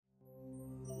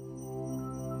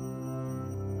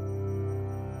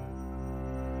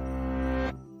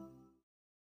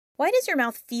Why does your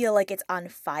mouth feel like it's on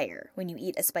fire when you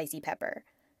eat a spicy pepper?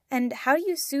 And how do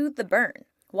you soothe the burn?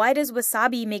 Why does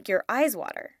wasabi make your eyes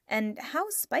water? And how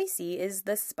spicy is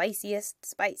the spiciest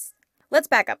spice? Let's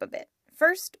back up a bit.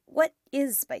 First, what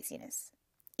is spiciness?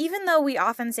 Even though we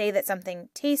often say that something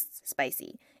tastes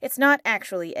spicy, it's not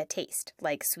actually a taste,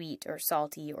 like sweet or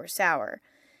salty or sour.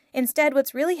 Instead,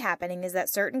 what's really happening is that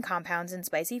certain compounds in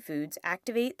spicy foods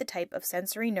activate the type of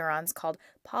sensory neurons called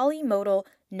polymodal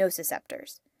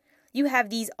nociceptors. You have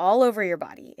these all over your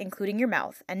body, including your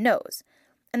mouth and nose,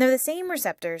 and they're the same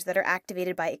receptors that are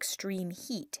activated by extreme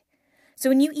heat. So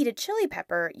when you eat a chili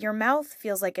pepper, your mouth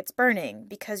feels like it's burning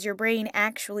because your brain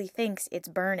actually thinks it's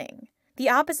burning. The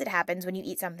opposite happens when you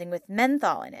eat something with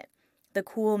menthol in it. The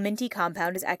cool, minty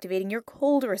compound is activating your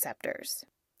cold receptors.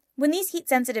 When these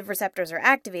heat-sensitive receptors are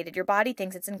activated, your body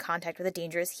thinks it's in contact with a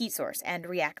dangerous heat source and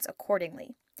reacts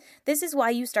accordingly. This is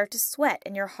why you start to sweat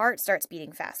and your heart starts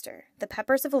beating faster. The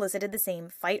peppers have elicited the same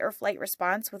fight-or-flight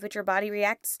response with which your body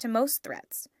reacts to most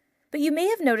threats. But you may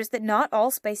have noticed that not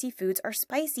all spicy foods are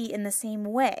spicy in the same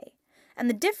way, and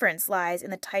the difference lies in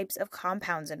the types of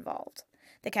compounds involved.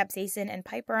 The capsaicin and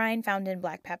piperine found in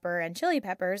black pepper and chili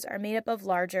peppers are made up of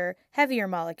larger, heavier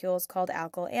molecules called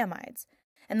alkyl amides,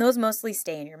 and those mostly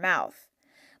stay in your mouth.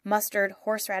 Mustard,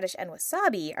 horseradish, and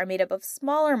wasabi are made up of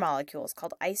smaller molecules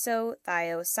called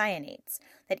isothiocyanates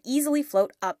that easily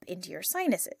float up into your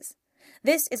sinuses.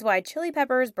 This is why chili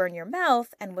peppers burn your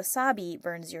mouth and wasabi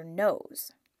burns your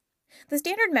nose. The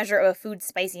standard measure of a food's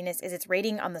spiciness is its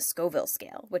rating on the Scoville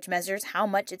scale, which measures how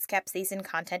much its capsaicin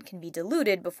content can be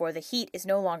diluted before the heat is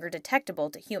no longer detectable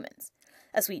to humans.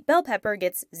 A sweet bell pepper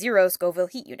gets 0 Scoville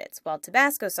heat units, while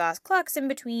Tabasco sauce clocks in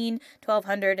between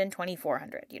 1,200 and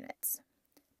 2,400 units.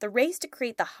 The race to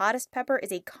create the hottest pepper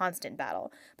is a constant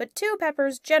battle, but two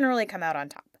peppers generally come out on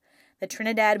top: the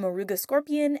Trinidad Moruga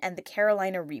Scorpion and the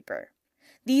Carolina Reaper.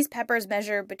 These peppers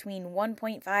measure between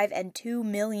 1.5 and 2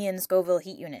 million Scoville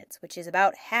heat units, which is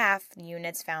about half the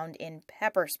units found in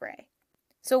pepper spray.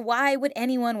 So why would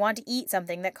anyone want to eat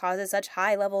something that causes such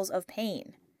high levels of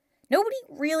pain? Nobody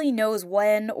really knows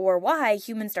when or why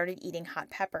humans started eating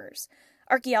hot peppers.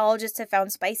 Archaeologists have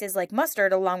found spices like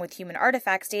mustard along with human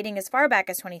artifacts dating as far back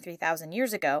as 23,000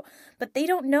 years ago, but they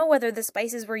don't know whether the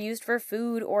spices were used for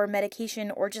food or medication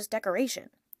or just decoration.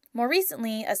 More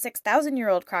recently, a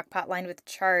 6,000-year-old crockpot lined with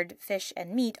charred fish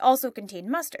and meat also contained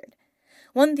mustard.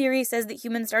 One theory says that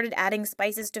humans started adding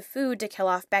spices to food to kill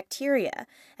off bacteria,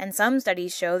 and some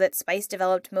studies show that spice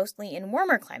developed mostly in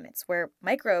warmer climates, where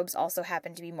microbes also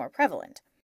happen to be more prevalent.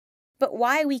 But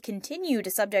why we continue to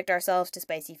subject ourselves to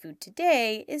spicy food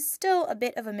today is still a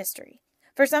bit of a mystery.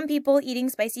 For some people, eating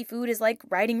spicy food is like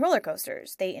riding roller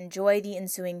coasters. They enjoy the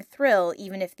ensuing thrill,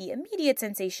 even if the immediate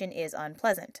sensation is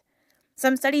unpleasant.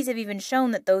 Some studies have even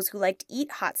shown that those who like to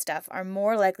eat hot stuff are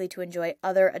more likely to enjoy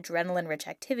other adrenaline-rich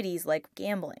activities like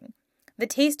gambling. The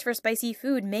taste for spicy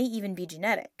food may even be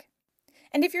genetic.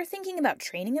 And if you're thinking about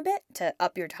training a bit to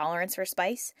up your tolerance for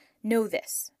spice, know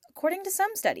this. According to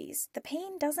some studies, the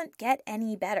pain doesn't get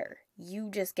any better. You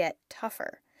just get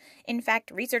tougher. In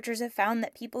fact, researchers have found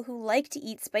that people who like to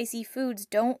eat spicy foods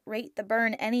don't rate the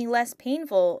burn any less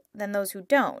painful than those who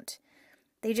don't.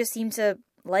 They just seem to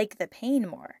like the pain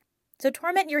more. So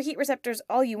torment your heat receptors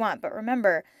all you want, but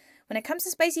remember, when it comes to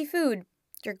spicy food,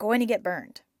 you're going to get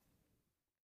burned.